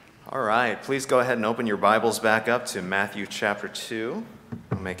All right, please go ahead and open your Bibles back up to Matthew chapter 2.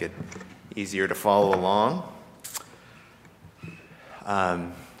 I'll make it easier to follow along.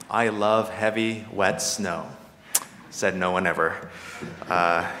 I love heavy, wet snow. Said no one ever.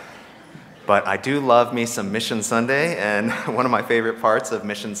 But I do love me some Mission Sunday, and one of my favorite parts of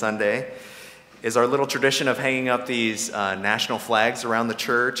Mission Sunday is our little tradition of hanging up these national flags around the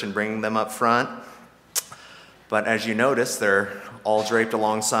church and bringing them up front. But as you notice, they're all draped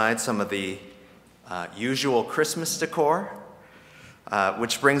alongside some of the usual Christmas decor,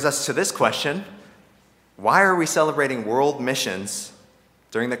 which brings us to this question. Why are we celebrating world missions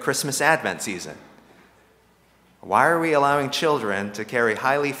during the Christmas Advent season? Why are we allowing children to carry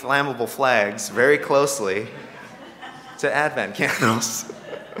highly flammable flags very closely to Advent candles?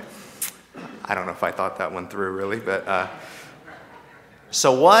 I don't know if I thought that one through, really, but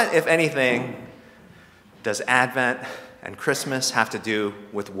so what, if anything, does Advent and Christmas have to do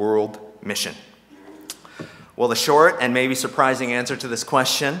with world mission? Well, the short and maybe surprising answer to this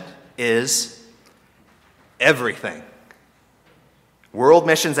question is everything. World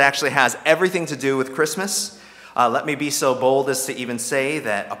missions actually has everything to do with Christmas. Let me be so bold as to even say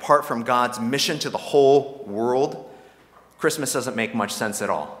that apart from God's mission to the whole world, Christmas doesn't make much sense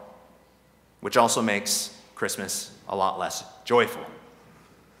at all, which also makes Christmas a lot less joyful.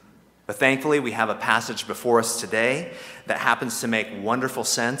 But thankfully, we have a passage before us today that happens to make wonderful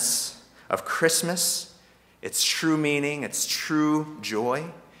sense of Christmas, its true meaning, its true joy,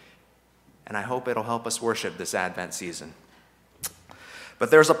 and I hope it'll help us worship this Advent season.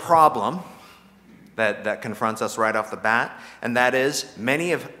 But there's a problem that confronts us right off the bat, and that is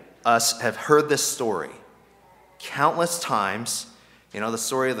many of us have heard this story countless times. You know, the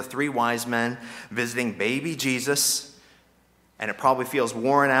story of the 3 wise men visiting baby Jesus, and it probably feels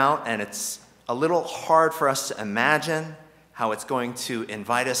worn out, and it's a little hard for us to imagine how it's going to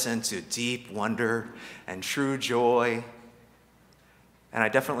invite us into deep wonder and true joy. And I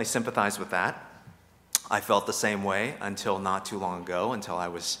definitely sympathize with that. I felt the same way until not too long ago, until I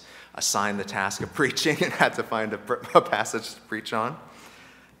was assigned the task of preaching and had to find a passage to preach on.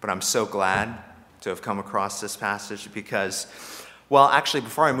 But I'm so glad to have come across this passage because, well, actually,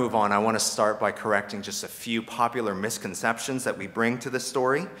 before I move on, I want to start by correcting just a few popular misconceptions that we bring to this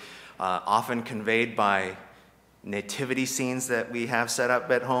story, often conveyed by nativity scenes that we have set up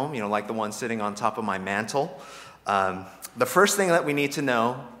at home, like the one sitting on top of my mantle. The first thing that we need to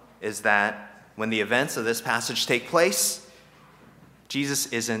know is that when the events of this passage take place, Jesus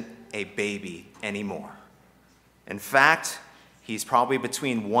isn't a baby anymore. In fact, he's probably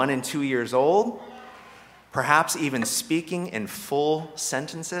between 1 and 2 years old, perhaps even speaking in full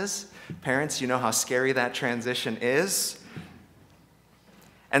sentences. Parents, you know how scary that transition is.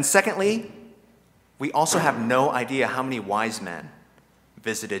 And secondly, we also have no idea how many wise men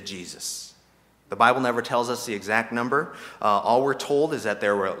visited Jesus. The Bible never tells us the exact number. All we're told is that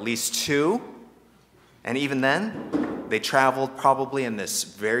there were at least 2. And even then, they traveled probably in this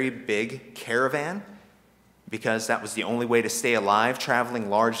very big caravan because that was the only way to stay alive, traveling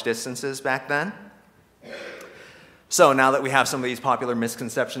large distances back then. So now that we have some of these popular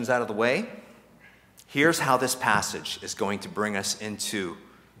misconceptions out of the way, here's how this passage is going to bring us into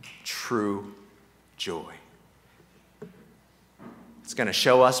true joy. It's going to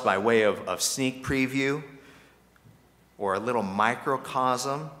show us by way of sneak preview or a little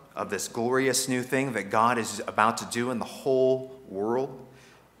microcosm of this glorious new thing that God is about to do in the whole world,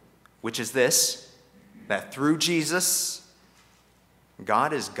 which is this, that through Jesus,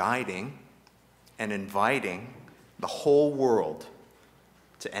 God is guiding and inviting the whole world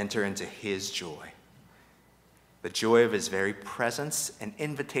to enter into his joy. The joy of his very presence and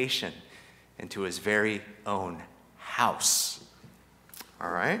invitation into his very own house.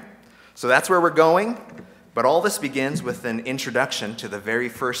 All right? So that's where we're going. But all this begins with an introduction to the very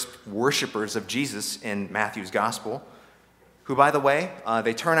first worshipers of Jesus in Matthew's gospel, who, by the way,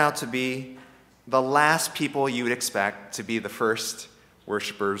 they turn out to be the last people you would expect to be the first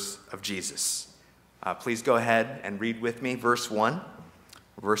worshipers of Jesus. Please go ahead and read with me verse 1.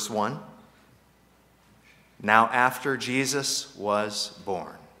 Verse 1. Now after Jesus was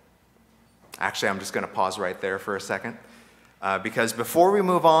born. Actually, I'm just going to pause right there for a second. Because before we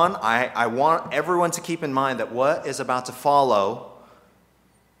move on, I want everyone to keep in mind that what is about to follow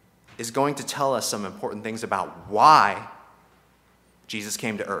is going to tell us some important things about why Jesus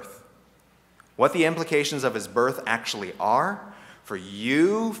came to earth. What the implications of his birth actually are for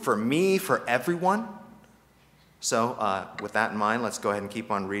you, for me, for everyone. So with that in mind, let's go ahead and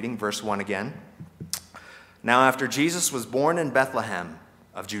keep on reading. Verse 1 again. Now after Jesus was born in Bethlehem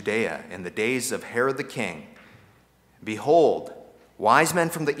of Judea in the days of Herod the king, behold, wise men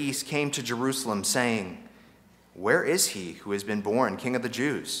from the east came to Jerusalem, saying, 'Where is he who has been born King of the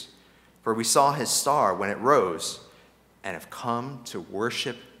Jews? For we saw his star when it rose and have come to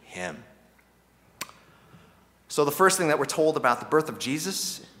worship him.'" So the first thing that we're told about the birth of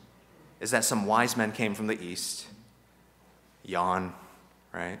Jesus is that some wise men came from the east. Yawn,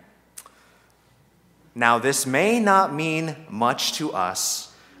 right? Now, this may not mean much to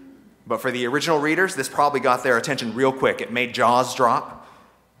us, but for the original readers, this probably got their attention real quick. It made jaws drop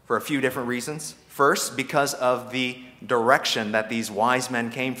for a few different reasons. First, because of the direction that these wise men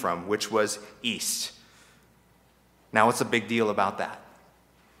came from, which was east. Now, what's the big deal about that?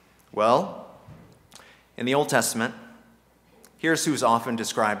 Well, in the Old Testament, here's who's often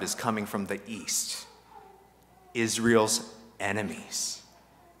described as coming from the east: Israel's enemies.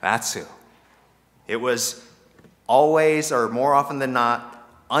 That's who. It was always, or more often than not,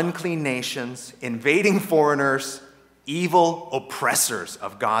 unclean nations, invading foreigners, evil oppressors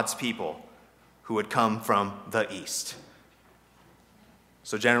of God's people who would come from the east.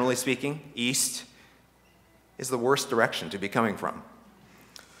 So generally speaking, east is the worst direction to be coming from.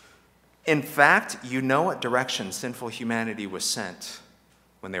 In fact, you know what direction sinful humanity was sent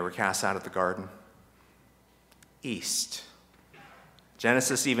when they were cast out of the garden? East.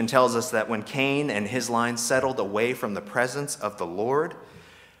 Genesis even tells us that when Cain and his line settled away from the presence of the Lord,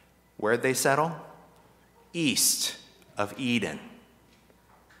 where'd they settle? East of Eden.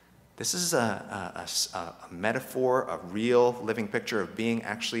 This is a metaphor, a real living picture of being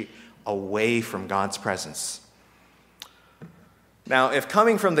actually away from God's presence. Now, if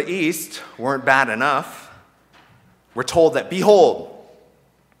coming from the east weren't bad enough, we're told that, behold,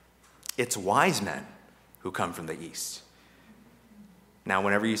 it's wise men who come from the east. Now,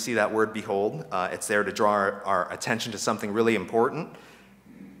 whenever you see that word behold, it's there to draw our attention to something really important,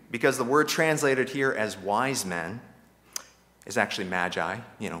 because the word translated here as wise men is actually magi.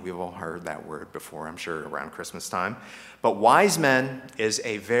 You know, we've all heard that word before, I'm sure, around Christmas time. But wise men is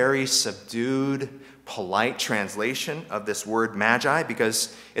a very subdued, polite translation of this word magi,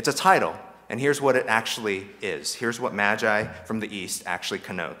 because it's a title. And here's what it actually is. Here's what magi from the east actually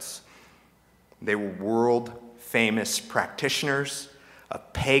connotes. They were world-famous practitioners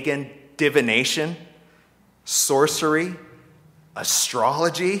of pagan divination, sorcery,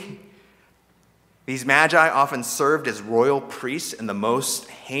 astrology. These magi often served as royal priests in the most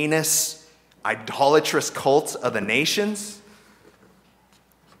heinous, idolatrous cults of the nations.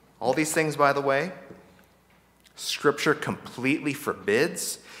 All these things, by the way, Scripture completely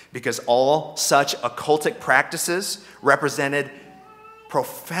forbids, because all such occultic practices represented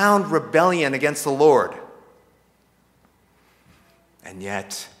profound rebellion against the Lord. And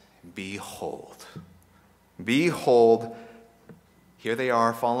yet, behold, here they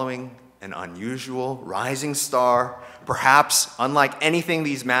are following an unusual rising star, perhaps unlike anything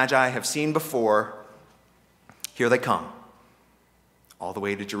these magi have seen before. Here they come, all the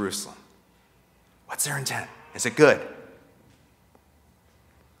way to Jerusalem. What's their intent? Is it good?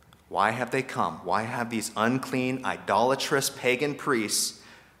 Why have they come? Why have these unclean, idolatrous, pagan priests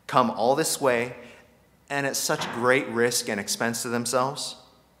come all this way and at such great risk and expense to themselves?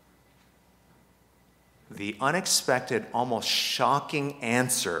 The unexpected, almost shocking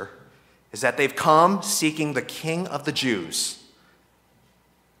answer is that they've come seeking the King of the Jews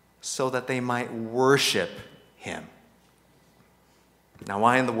so that they might worship him. Now,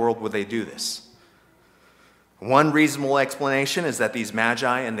 why in the world would they do this? One reasonable explanation is that these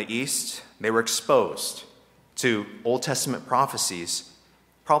magi in the east, they were exposed to Old Testament prophecies,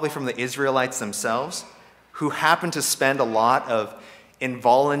 probably from the Israelites themselves, who happened to spend a lot of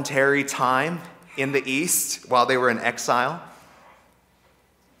involuntary time in the east while they were in exile.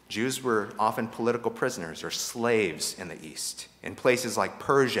 Jews were often political prisoners or slaves in the east, in places like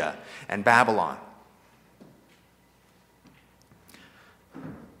Persia and Babylon.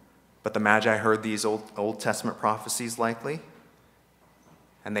 But the Magi heard these Old Testament prophecies likely,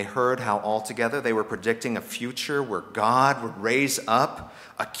 and they heard how altogether they were predicting a future where God would raise up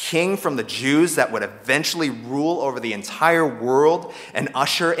a king from the Jews that would eventually rule over the entire world and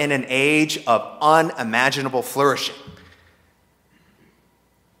usher in an age of unimaginable flourishing.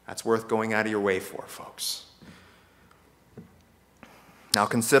 That's worth going out of your way for, folks. Now,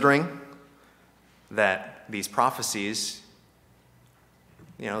 considering that these prophecies,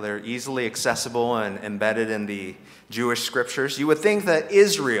 they're easily accessible and embedded in the Jewish scriptures, you would think that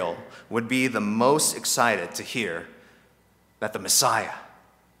Israel would be the most excited to hear that the Messiah,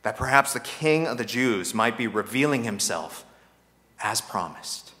 that perhaps the King of the Jews might be revealing himself as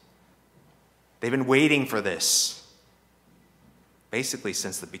promised. They've been waiting for this basically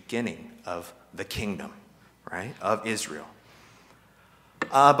since the beginning of the kingdom, right, of Israel.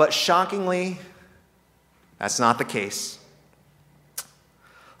 But shockingly, that's not the case.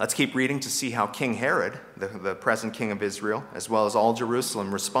 Let's keep reading to see how King Herod, the present king of Israel, as well as all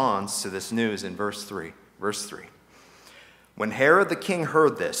Jerusalem, responds to this news in verse 3. Verse 3. When Herod the king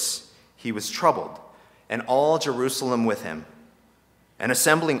heard this, he was troubled, and all Jerusalem with him. And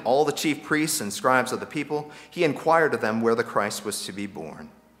assembling all the chief priests and scribes of the people, he inquired of them where the Christ was to be born.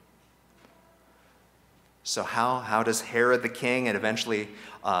 So how does Herod the king and eventually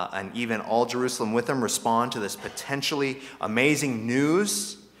and even all Jerusalem with him respond to this potentially amazing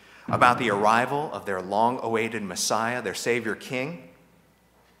news about the arrival of their long-awaited Messiah, their Savior King?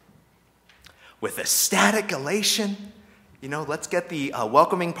 With ecstatic elation, let's get the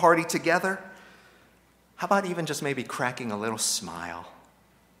welcoming party together. How about even just maybe cracking a little smile?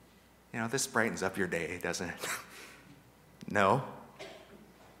 This brightens up your day, doesn't it? No,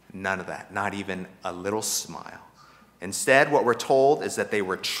 none of that, not even a little smile. Instead, what we're told is that they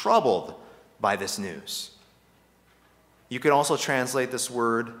were troubled by this news. You could also translate this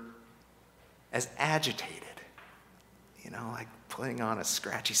word as agitated, like putting on a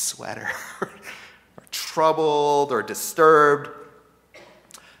scratchy sweater, or troubled or disturbed,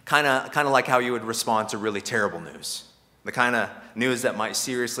 kind of like how you would respond to really terrible news, the kind of news that might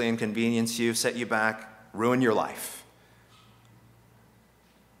seriously inconvenience you, set you back, ruin your life.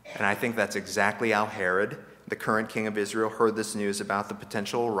 And I think that's exactly how Herod, the current king of Israel, heard this news about the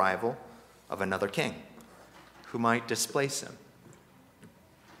potential arrival of another king who might displace him.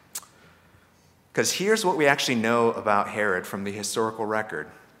 Because here's what we actually know about Herod from the historical record.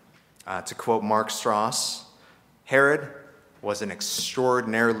 To quote Mark Strauss, Herod was an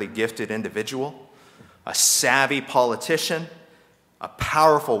extraordinarily gifted individual, a savvy politician, a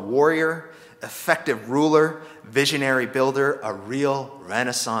powerful warrior, effective ruler, visionary builder, a real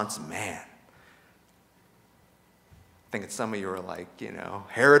Renaissance man. I think some of you are like,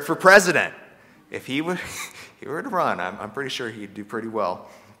 Herod for president. If he were to run, I'm pretty sure he'd do pretty well.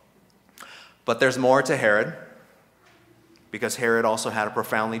 But there's more to Herod, because Herod also had a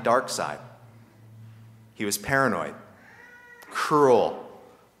profoundly dark side. He was paranoid, cruel,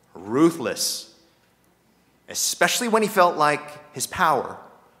 ruthless, especially when he felt like his power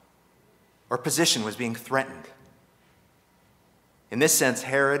or position was being threatened. In this sense,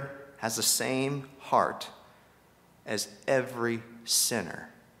 Herod has the same heart as every sinner.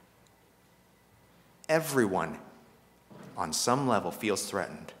 Everyone, on some level, feels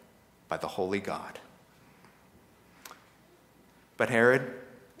threatened by the holy God. But Herod,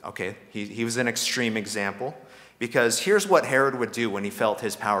 he was an extreme example, because here's what Herod would do when he felt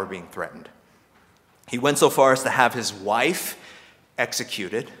his power being threatened. He went so far as to have his wife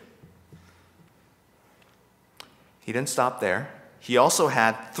executed. He didn't stop there. He also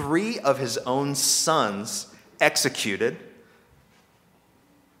had 3 of his own sons executed,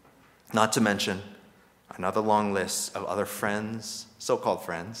 not to mention another long list of other friends, so-called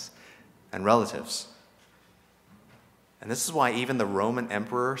friends, and relatives. And this is why even the Roman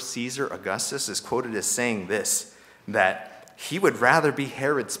Emperor Caesar Augustus is quoted as saying this, that he would rather be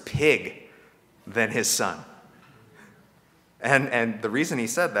Herod's pig than his son. And the reason he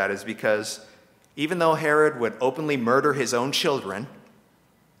said that is because even though Herod would openly murder his own children,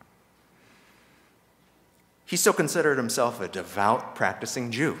 he still considered himself a devout,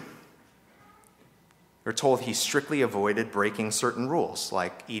 practicing Jew. We're told he strictly avoided breaking certain rules,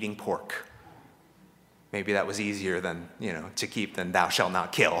 like eating pork. Maybe that was easier to keep than thou shalt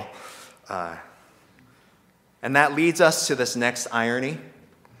not kill. And that leads us to this next irony,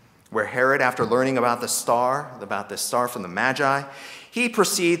 where Herod, after learning about this star from the Magi, he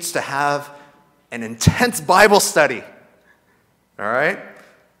proceeds to have an intense Bible study. All right?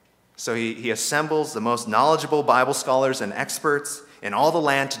 So he assembles the most knowledgeable Bible scholars and experts in all the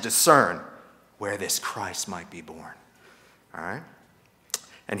land to discern where this Christ might be born. All right?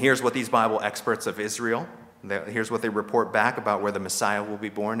 And here's what these Bible experts of Israel, here's what they report back about where the Messiah will be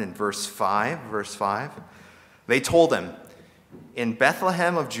born in verse 5. Verse 5. They told him, "In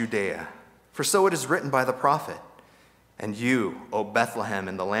Bethlehem of Judea, for so it is written by the prophet, and you, O Bethlehem,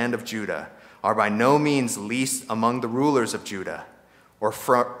 in the land of Judah, are by no means least among the rulers of Judah,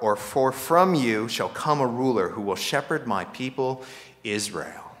 for from you shall come a ruler who will shepherd my people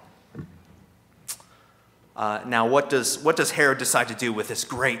Israel." Now, what does Herod decide to do with this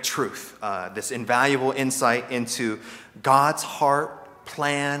great truth, this invaluable insight into God's heart,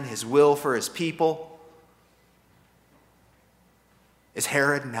 plan, his will for his people? Is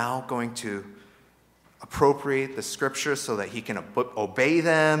Herod now going to appropriate the scriptures so that he can obey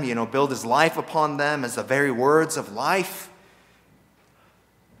them, build his life upon them as the very words of life?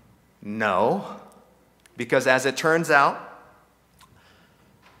 No, because as it turns out,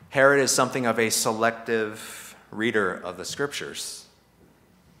 Herod is something of a selective reader of the scriptures,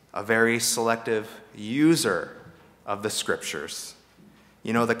 a very selective user of the scriptures.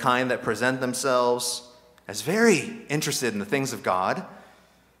 You know, the kind that present themselves as very interested in the things of God,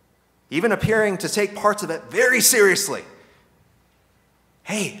 even appearing to take parts of it very seriously.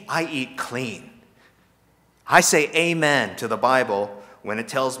 Hey, I eat clean. I say amen to the Bible when it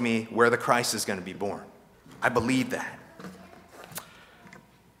tells me where the Christ is going to be born. I believe that.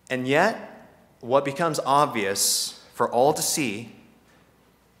 And yet, what becomes obvious for all to see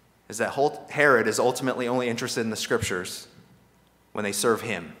is that Herod is ultimately only interested in the scriptures when they serve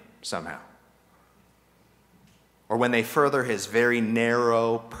him somehow, or when they further his very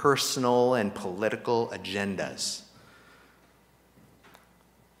narrow personal and political agendas.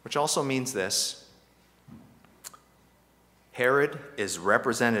 Which also means this: Herod is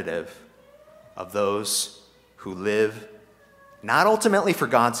representative of those who live not ultimately for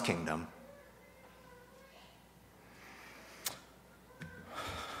God's kingdom,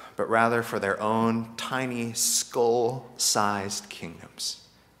 but rather for their own tiny skull-sized kingdoms,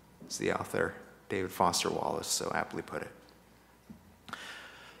 as the author David Foster Wallace so aptly put it.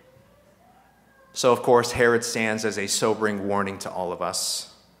 So, of course, Herod stands as a sobering warning to all of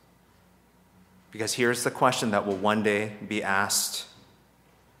us, because here's the question that will one day be asked,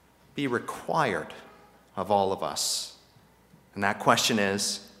 be required of all of us. And that question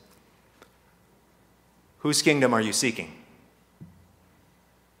is, whose kingdom are you seeking?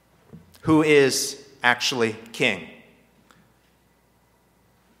 Who is actually king?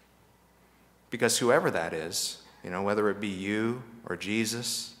 Because whoever that is, whether it be you or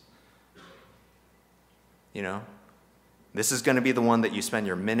Jesus, this is going to be the one that you spend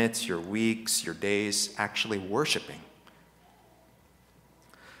your minutes, your weeks, your days actually worshiping.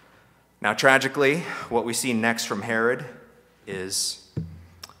 Now, tragically, what we see next from Herod is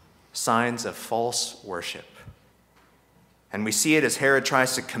signs of false worship. And we see it as Herod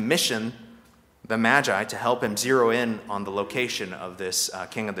tries to commission the Magi to help him zero in on the location of this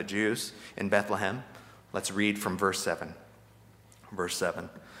king of the Jews in Bethlehem. Let's read from verse 7. Verse 7.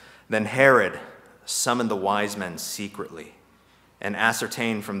 Then Herod summoned the wise men secretly and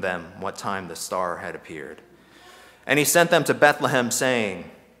ascertained from them what time the star had appeared. And he sent them to Bethlehem, saying,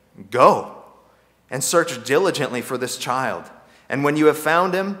 "Go and search diligently for this child. And when you have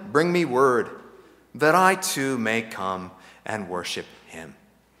found him, bring me word, that I too may come and worship him."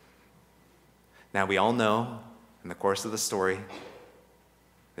 Now, we all know, in the course of the story,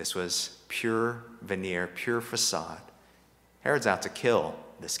 this was pure veneer, pure facade. Herod's out to kill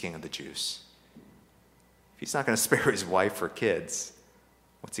this king of the Jews. If he's not going to spare his wife or kids,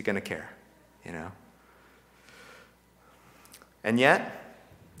 what's he going to care, And yet,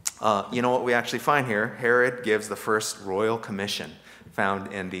 what we actually find here? Herod gives the first royal commission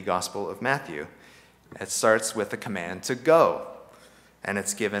found in the Gospel of Matthew. It starts with the command to go, and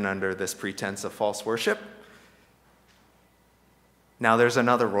it's given under this pretense of false worship. Now there's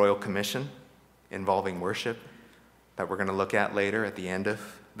another royal commission involving worship that we're going to look at later at the end of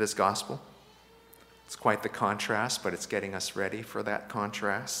this gospel. It's quite the contrast, but it's getting us ready for that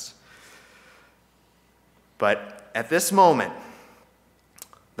contrast. But at this moment,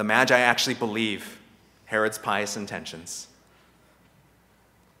 the Magi actually believe Herod's pious intentions.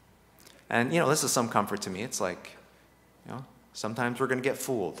 And, this is some comfort to me. It's like, sometimes we're going to get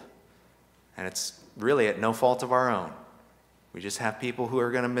fooled. And it's really at no fault of our own. We just have people who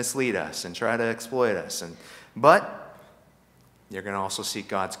are going to mislead us and try to exploit us. But you're going to also seek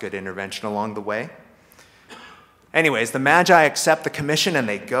God's good intervention along the way. Anyways, the Magi accept the commission and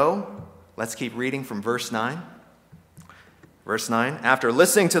they go. Let's keep reading from verse 9. Verse 9, after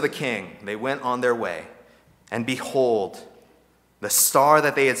listening to the king, they went on their way. And behold, the star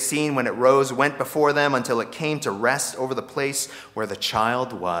that they had seen when it rose went before them until it came to rest over the place where the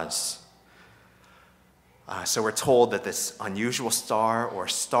child was. So we're told that this unusual star or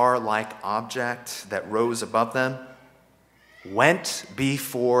star-like object that rose above them went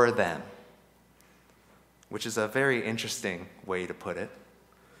before them, which is a very interesting way to put it.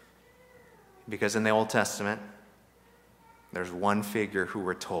 Because in the Old Testament, there's one figure who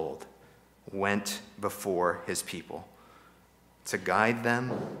we're told went before his people to guide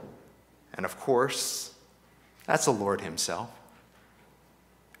them. And of course, that's the Lord himself,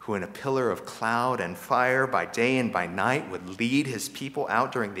 who in a pillar of cloud and fire by day and by night would lead his people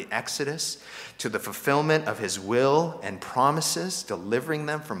out during the Exodus to the fulfillment of his will and promises, delivering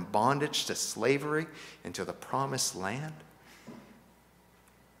them from bondage to slavery into the promised land.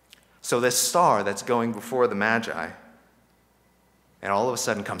 So this star that's going before the Magi, and all of a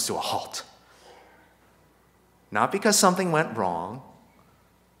sudden comes to a halt. Not because something went wrong,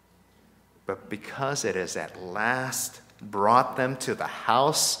 but because it has at last brought them to the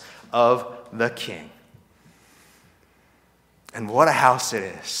house of the King. And what a house it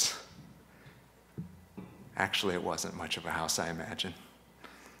is. Actually, it wasn't much of a house, I imagine.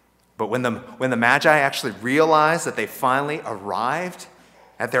 But when the Magi actually realized that they finally arrived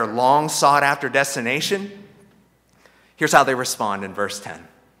at their long sought-after destination, here's how they respond in verse 10.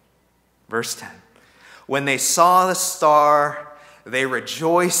 Verse 10. When they saw the star, they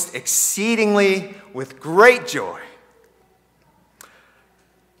rejoiced exceedingly with great joy.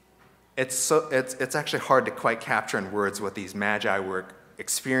 It's actually hard to quite capture in words what these Magi were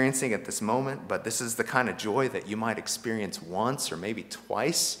experiencing at this moment, but this is the kind of joy that you might experience once or maybe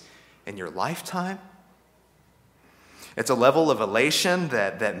twice in your lifetime. It's a level of elation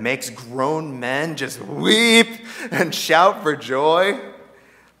that makes grown men just weep and shout for joy.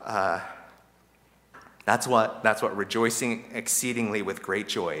 That's what rejoicing exceedingly with great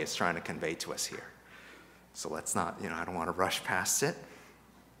joy is trying to convey to us here. So let's not, I don't want to rush past it.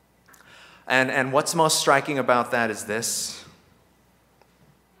 And what's most striking about that is this.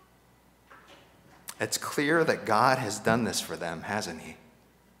 It's clear that God has done this for them, hasn't he?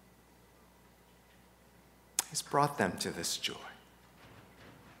 He's brought them to this joy.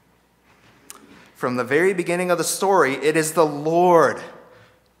 From the very beginning of the story, it is the Lord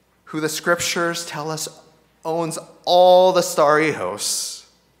who the scriptures tell us owns all the starry hosts.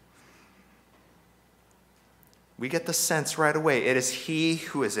 We get the sense right away. It is he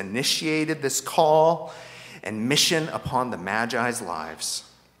who has initiated this call and mission upon the Magi's lives.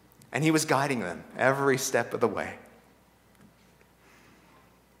 And he was guiding them every step of the way.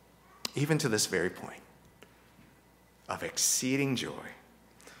 Even to this very point of exceeding joy.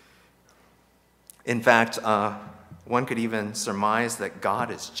 In fact, one could even surmise that God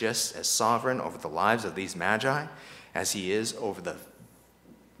is just as sovereign over the lives of these Magi as he is over the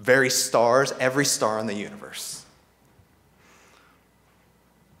very stars, every star in the universe.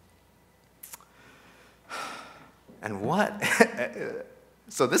 And what?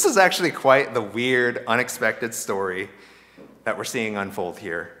 So this is actually quite the weird, unexpected story that we're seeing unfold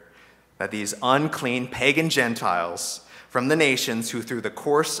here. That these unclean pagan Gentiles from the nations who through the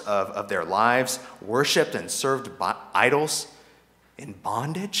course of their lives worshipped and served idols in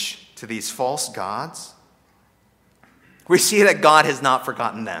bondage to these false gods, we see that God has not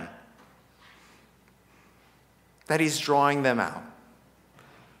forgotten them. That he's drawing them out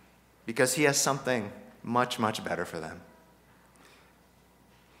because he has something much, much better for them.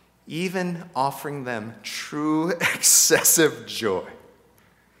 Even offering them true excessive joy.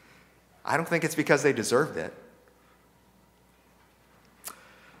 I don't think it's because they deserved it.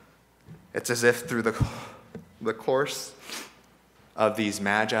 It's as if through the course of these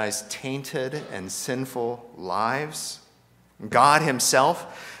Magi's tainted and sinful lives, God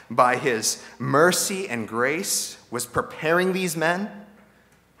himself, by his mercy and grace, was preparing these men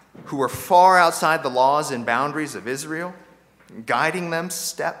who were far outside the laws and boundaries of Israel, guiding them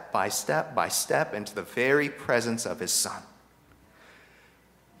step by step by step into the very presence of his Son,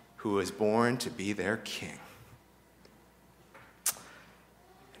 who was born to be their king.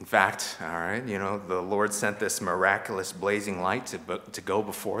 In fact, the Lord sent this miraculous blazing light to go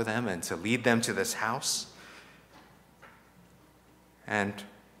before them and to lead them to this house. And,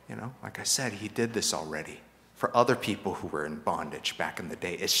 like I said, he did this already for other people who were in bondage back in the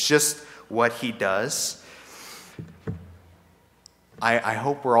day. It's just what he does. I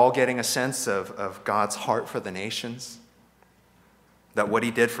hope we're all getting a sense of God's heart for the nations. That what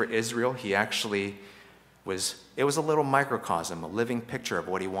he did for Israel, he actually it was a little microcosm, a living picture of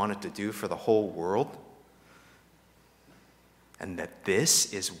what he wanted to do for the whole world. And that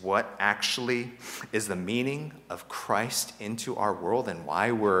this is what actually is the meaning of Christ into our world and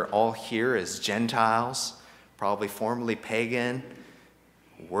why we're all here as Gentiles, probably formerly pagan,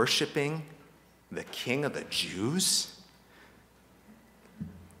 worshiping the King of the Jews.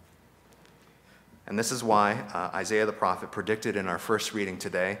 And this is why Isaiah the prophet predicted in our first reading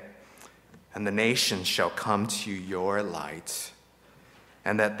today, "And the nations shall come to your light,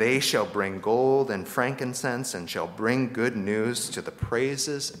 and that they shall bring gold and frankincense and shall bring good news to the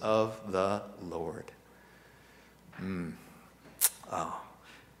praises of the Lord." Oh,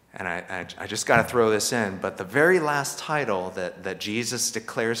 and I just got to throw this in, but the very last title that Jesus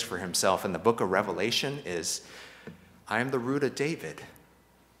declares for himself in the book of Revelation is, "I am the root of David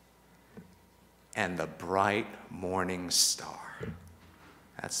and the bright morning star."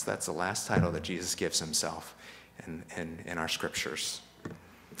 That's the last title that Jesus gives himself in our scriptures.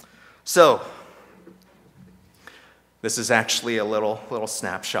 So, This is actually a little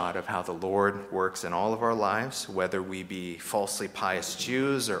snapshot of how the Lord works in all of our lives, whether we be falsely pious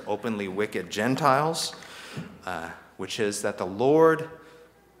Jews or openly wicked Gentiles, which is that the Lord,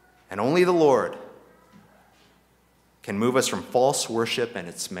 and only the Lord, can move us from false worship and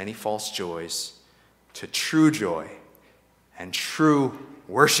its many false joys to true joy and true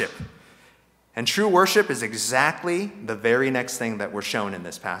worship. And true worship is exactly the very next thing that we're shown in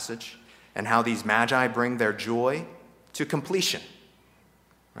this passage, and how these magi bring their joy to completion.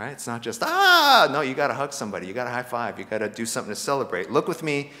 Right? It's not just, no, you got to hug somebody, you got to high five, you got to do something to celebrate. Look with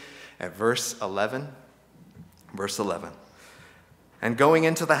me at verse 11. Verse 11. And going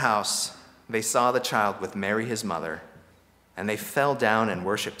into the house, they saw the child with Mary his mother, and they fell down and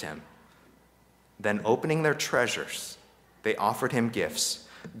worshipped him. Then opening their treasures, they offered him gifts,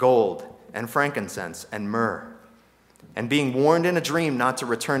 gold and frankincense and myrrh. And being warned in a dream not to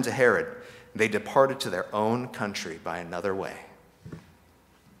return to Herod, they departed to their own country by another way.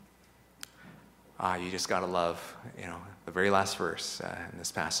 You just got to love, the very last verse in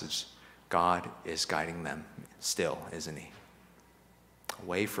this passage. God is guiding them still, isn't he?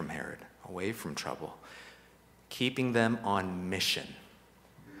 Away from Herod, away from trouble, keeping them on mission.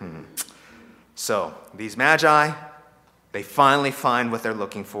 So these magi, they finally find what they're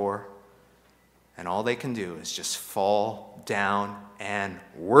looking for, and all they can do is just fall down and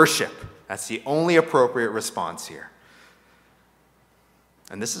worship. That's the only appropriate response here.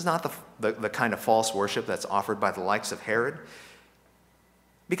 And this is not the kind of false worship that's offered by the likes of Herod,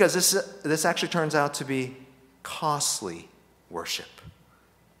 because this actually turns out to be costly worship,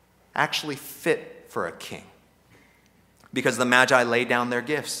 actually fit for a king. Because the Magi lay down their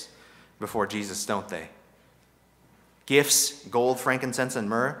gifts before Jesus, don't they? Gifts, gold, frankincense, and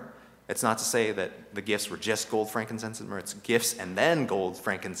myrrh. It's not to say that the gifts were just gold, frankincense, and myrrh. It's gifts and then gold,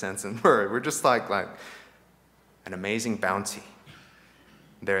 frankincense, and myrrh. We're just like an amazing bounty.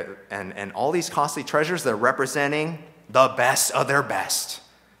 And all these costly treasures, they're representing the best of their best.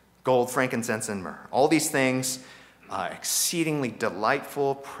 Gold, frankincense, and myrrh. All these things, exceedingly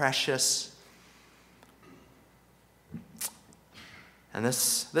delightful, precious. And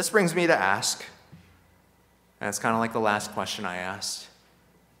this brings me to ask, and it's kind of like the last question I asked,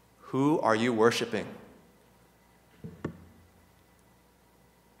 who are you worshiping?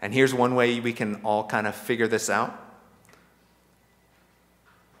 And here's one way we can all kind of figure this out.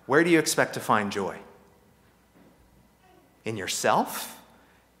 Where do you expect to find joy? In yourself?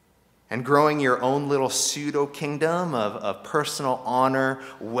 And growing your own little pseudo-kingdom of personal honor,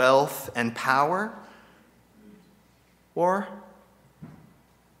 wealth, and power? Or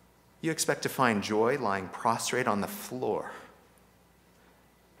you expect to find joy lying prostrate on the floor,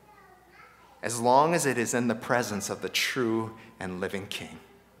 as long as it is in the presence of the true and living King?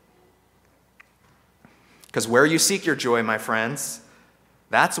 Because where you seek your joy, my friends,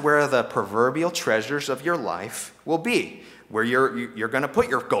 that's where the proverbial treasures of your life will be, where you're going to put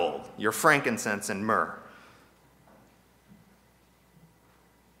your gold, your frankincense, and myrrh.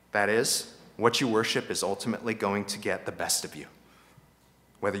 That is, what you worship is ultimately going to get the best of you,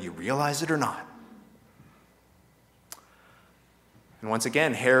 whether you realize it or not. And once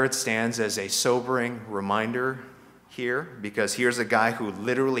again, Herod stands as a sobering reminder here, because here's a guy who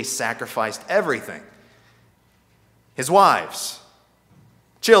literally sacrificed everything. His wives,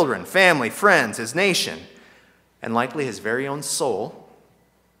 children, family, friends, his nation, and likely his very own soul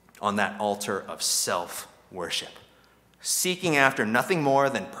on that altar of self-worship, seeking after nothing more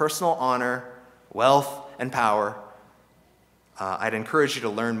than personal honor, wealth, and power. I'd encourage you to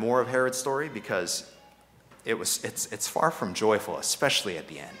learn more of Herod's story, because it's far from joyful, especially at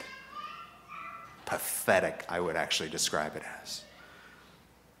the end. Pathetic, I would actually describe it as.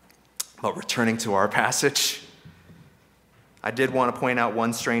 But returning to our passage, I did want to point out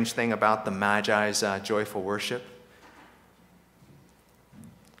one strange thing about the Magi's joyful worship.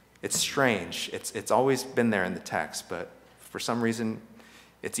 It's strange. It's always been there in the text, but for some reason,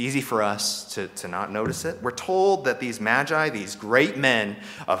 it's easy for us to not notice it. We're told that these Magi, these great men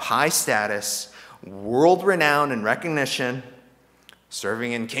of high status, world renown and recognition,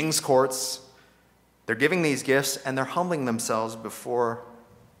 serving in king's courts, they're giving these gifts and they're humbling themselves before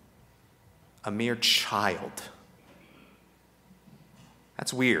a mere child.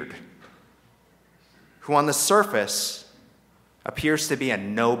 That's weird. Who on the surface appears to be a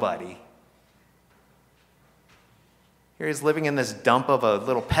nobody. Here he's living in this dump of a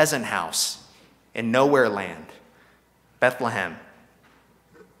little peasant house in nowhere land, Bethlehem.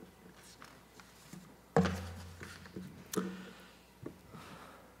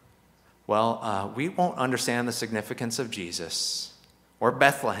 Well, we won't understand the significance of Jesus, or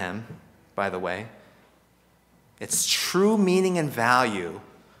Bethlehem, by the way, its true meaning and value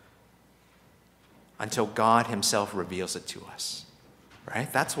until God himself reveals it to us.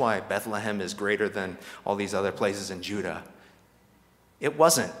 Right? That's why Bethlehem is greater than all these other places in Judah. It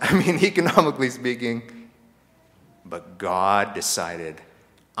wasn't, economically speaking, but God decided,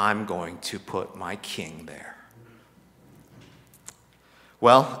 I'm going to put my king there.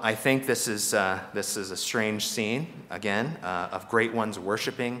 Well, I think this is a strange scene, again, of great ones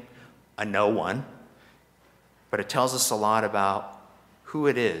worshiping a no one, but it tells us a lot about who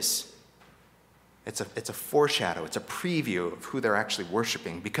it is. It's a foreshadow, it's a preview of who they're actually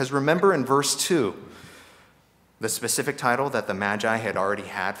worshiping. Because remember in verse 2, the specific title that the Magi had already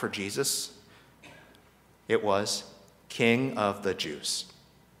had for Jesus, it was King of the Jews.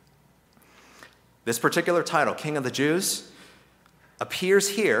 This particular title, King of the Jews, appears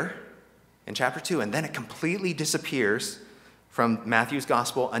here in chapter 2, and then it completely disappears from Matthew's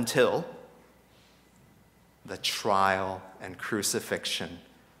gospel until the trial and crucifixion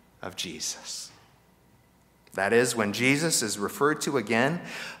of Jesus. That is, when Jesus is referred to again,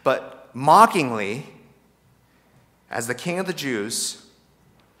 but mockingly, as the King of the Jews,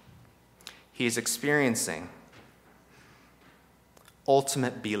 he is experiencing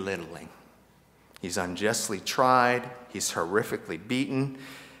ultimate belittling. He's unjustly tried, he's horrifically beaten,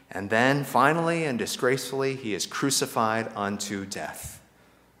 and then finally and disgracefully, he is crucified unto death.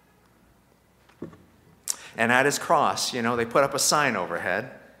 And at his cross, they put up a sign overhead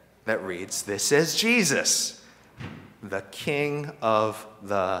that reads, "This is Jesus, the King of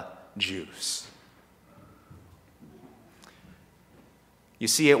the Jews." You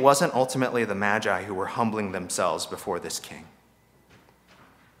see, it wasn't ultimately the Magi who were humbling themselves before this king.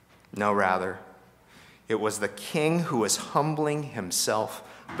 No, rather, it was the king who was humbling himself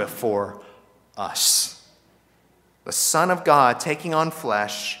before us. The Son of God taking on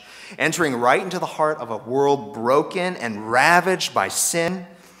flesh, entering right into the heart of a world broken and ravaged by sin.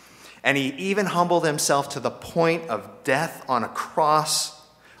 And he even humbled himself to the point of death on a cross,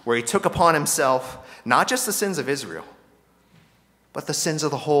 where he took upon himself not just the sins of Israel, but the sins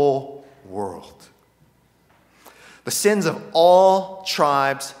of the whole world. The sins of all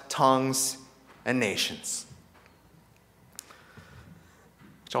tribes, tongues, and nations.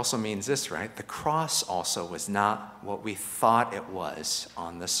 Which also means this, right? The cross also was not what we thought it was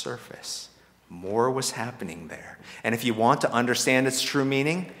on the surface. More was happening there. And if you want to understand its true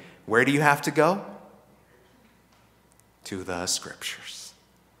meaning, where do you have to go? To the Scriptures.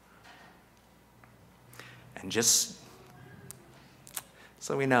 And just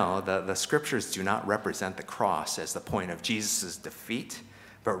so we know, the Scriptures do not represent the cross as the point of Jesus' defeat,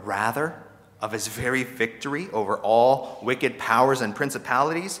 but rather of his very victory over all wicked powers and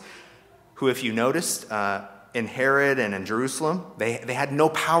principalities, who, if you noticed, in Herod and in Jerusalem, they had no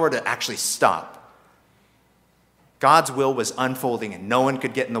power to actually stop. God's will was unfolding, and no one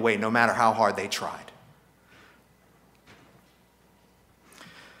could get in the way, no matter how hard they tried.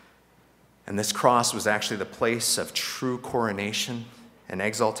 And this cross was actually the place of true coronation and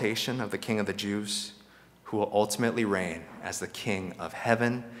exaltation of the King of the Jews, who will ultimately reign as the King of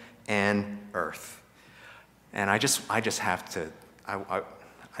heaven and earth. And I just have to, I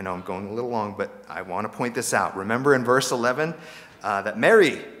know I'm going a little long, but I want to point this out. Remember in verse 11 that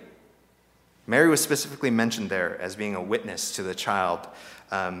Mary was specifically mentioned there as being a witness to the child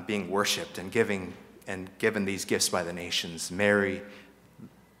being worshipped and given these gifts by the nations. Mary,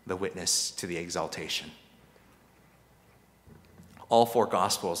 the witness to the exaltation. All four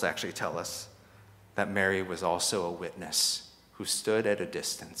Gospels actually tell us that Mary was also a witness who stood at a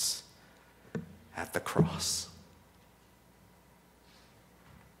distance at the cross.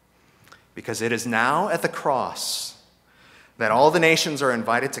 Because it is now at the cross that all the nations are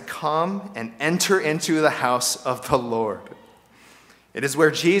invited to come and enter into the house of the Lord. It is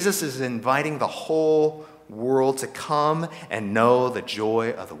where Jesus is inviting the whole world to come and know the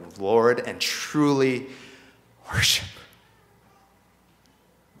joy of the Lord and truly worship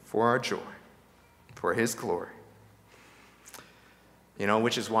for our joy, for his glory.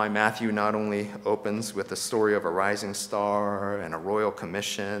 Which is why Matthew not only opens with the story of a rising star and a royal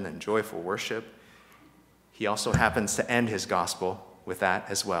commission and joyful worship, he also happens to end his gospel with that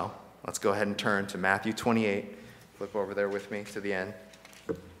as well. Let's go ahead and turn to Matthew 28. Flip over there with me to the end.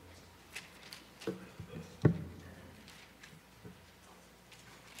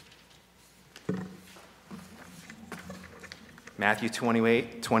 Matthew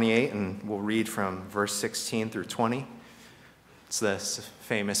 28, and we'll read from verse 16 through 20. It's this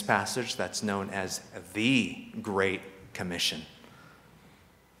famous passage that's known as the Great Commission.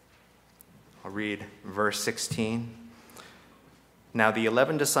 I'll read verse 16. Now the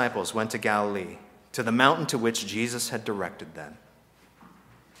 11 disciples went to Galilee, to the mountain to which Jesus had directed them.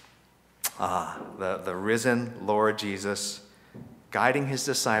 The risen Lord Jesus guiding his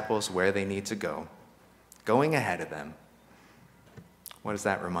disciples where they need to go, going ahead of them. What does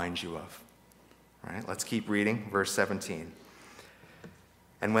that remind you of? All right, let's keep reading, verse 17.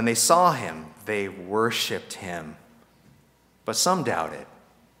 And when they saw him, they worshiped him, but some doubted.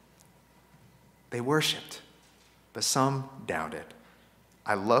 They worshiped, but some doubted.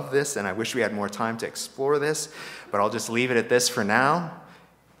 I love this, and I wish we had more time to explore this, but I'll just leave it at this for now.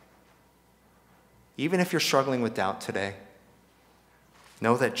 Even if you're struggling with doubt today,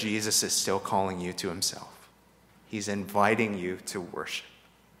 know that Jesus is still calling you to himself. He's inviting you to worship.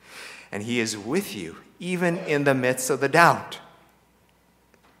 And he is with you, even in the midst of the doubt.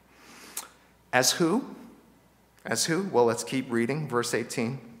 As who? As who? Well, let's keep reading, verse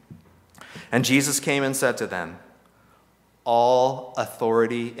 18. And Jesus came and said to them, all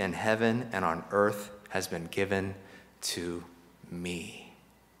authority in heaven and on earth has been given to me.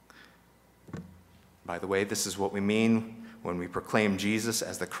 By the way, this is what we mean when we proclaim Jesus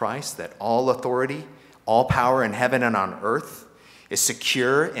as the Christ, that all authority, all power in heaven and on earth is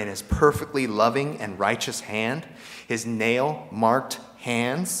secure in his perfectly loving and righteous hand, his nail-marked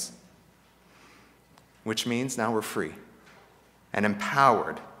hands, which means now we're free and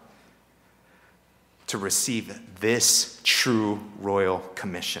empowered to receive this true royal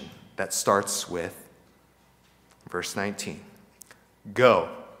commission that starts with verse 19. Go,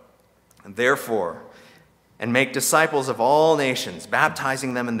 therefore, and make disciples of all nations,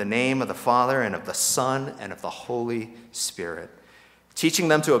 baptizing them in the name of the Father and of the Son and of the Holy Spirit, teaching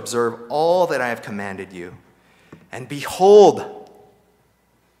them to observe all that I have commanded you. And behold,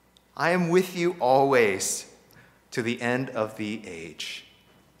 I am with you always to the end of the age.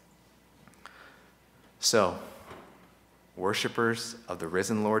 So, worshipers of the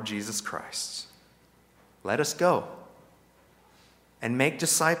risen Lord Jesus Christ, let us go and make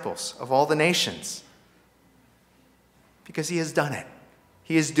disciples of all the nations, because he has done it.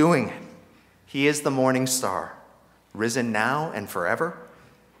 He is doing it. He is the morning star, risen now and forever,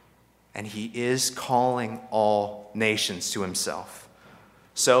 and he is calling all nations to himself.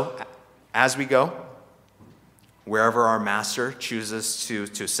 So, as we go, wherever our master chooses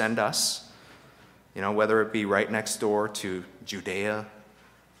to send us, whether it be right next door to Judea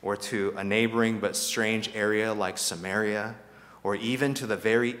or to a neighboring but strange area like Samaria, or even to the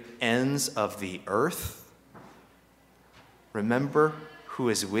very ends of the earth, remember who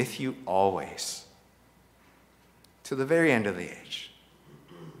is with you always, to the very end of the age,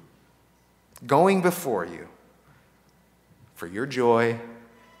 going before you for your joy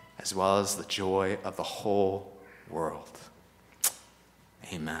as well as the joy of the whole world.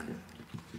 Amen.